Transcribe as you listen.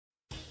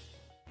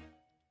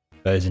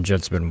Ladies and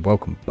gentlemen,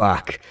 welcome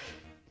back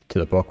to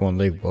the Pokemon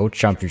League World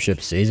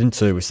Championship Season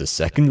 2. It's the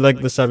second leg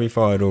of the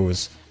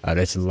semi-finals, and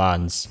it's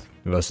Lance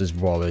versus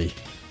Wally.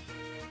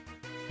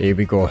 Here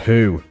we go.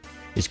 Who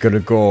is going to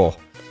go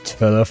to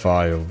the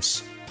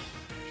finals?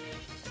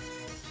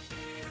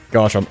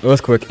 Garchomp,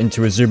 Earthquake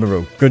into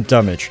Azumarill, good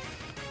damage.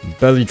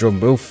 Belly Drum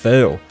will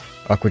fail.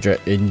 Aqua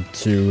Jet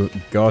into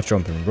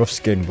Garchomp, and Rough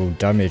Skin will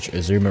damage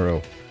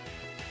Azumarill.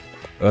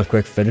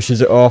 Earthquake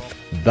finishes it off.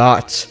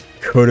 That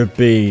could have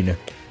been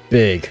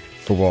big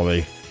for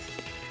Wally.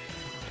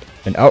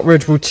 And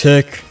Outrage will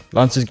take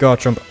Lance's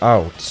Garchomp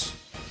out.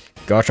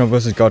 Garchomp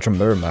versus Garchomp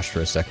Mirror Mash for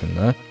a second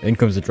there. In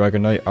comes the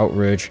Dragonite.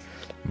 Outrage.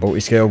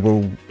 Multiscale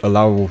will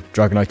allow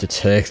Dragonite to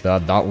take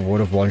that. That would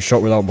have one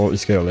shot without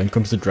Multiscale. In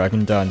comes the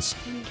Dragon Dance.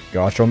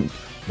 Garchomp.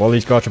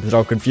 Wally's Garchomp is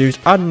now confused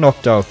and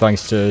knocked out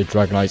thanks to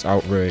Dragonite's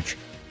Outrage.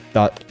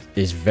 That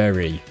is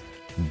very,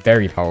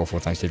 very powerful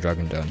thanks to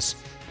Dragon Dance.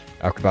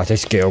 Acrobatic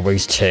Scale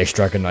Wings takes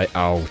Dragonite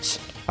out.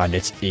 And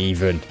it's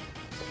even.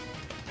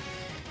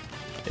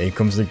 In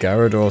comes the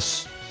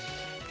Gyarados.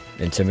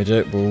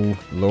 Intimidate will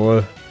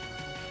lower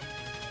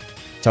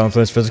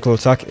Talonflame's physical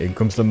attack. In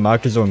comes the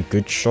Magnezone.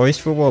 Good choice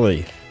for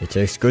Wally. It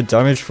takes good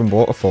damage from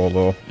Waterfall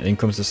though. In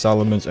comes the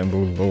Salamence and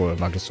will lower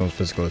Magnezone's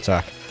physical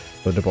attack.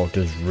 Thunderbolt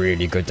does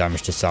really good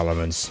damage to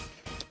Salamence.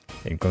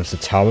 In comes the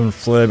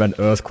Talonflame and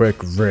Earthquake.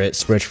 Great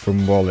switch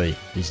from Wally.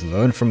 He's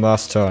learned from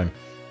last time.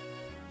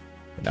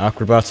 And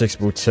Acrobatics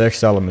will take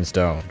Salamence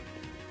down.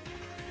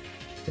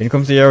 In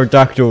comes the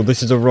Aerodactyl.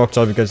 This is a rock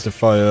type against the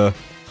fire.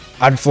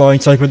 And flying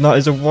type, and that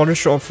is a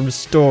one-shot from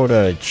Stone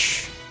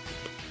Edge.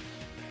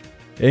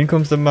 In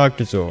comes the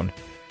Magnezone.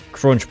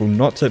 Crunch will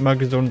not take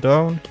Magnezone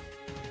down.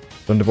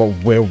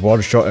 Thunderbolt will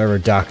one-shot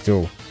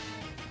Aerodactyl.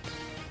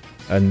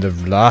 And the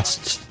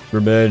last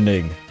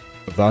remaining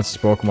of Lance's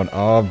Pokemon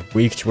are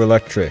weak to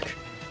electric.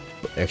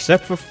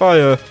 Except for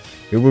fire,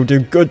 it will do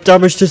good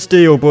damage to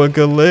steel, but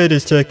Gallade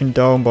is taken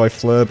down by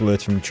Flare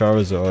Blitz from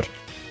Charizard.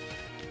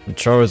 And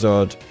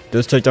Charizard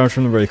does take damage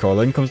from the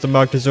recoil. In comes the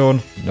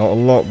Magnezone. Not a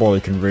lot Wally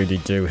can really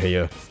do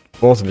here.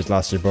 Both of his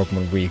last two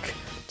Pokemon weak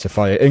to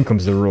fire. In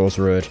comes the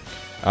Roserade.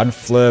 And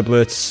Flare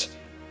Blitz,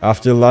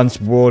 after Lance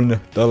won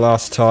the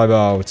last time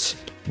out,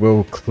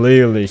 will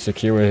clearly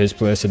secure his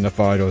place in the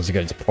finals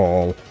against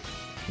Paul.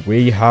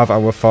 We have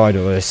our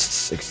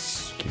finalists.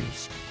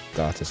 Excuse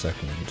that a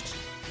second.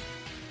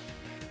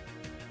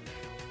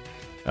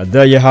 And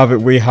there you have it.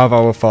 We have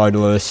our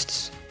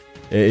finalists.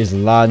 It is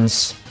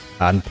Lance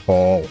and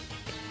Paul.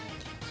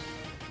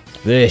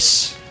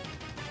 This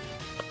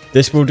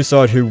will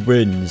decide who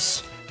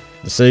wins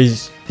the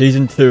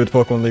Season 2 of the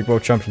Pokemon League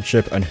World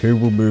Championship and who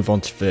will move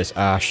on to face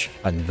Ash,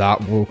 and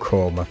that will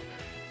come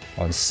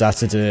on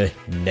Saturday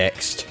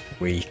next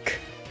week.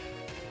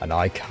 And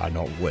I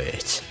cannot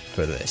wait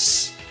for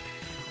this.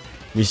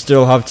 We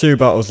still have 2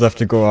 battles left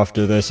to go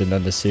after this, and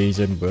then the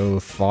season will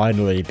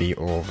finally be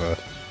over.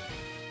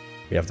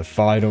 We have the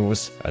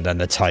finals and then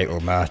the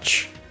title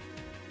match.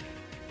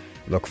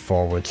 Look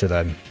forward to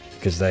them,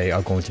 because they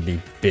are going to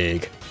be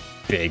big,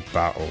 big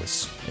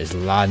battles. It's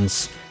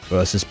Lance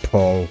versus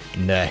Paul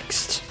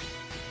next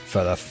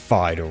for the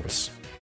finals.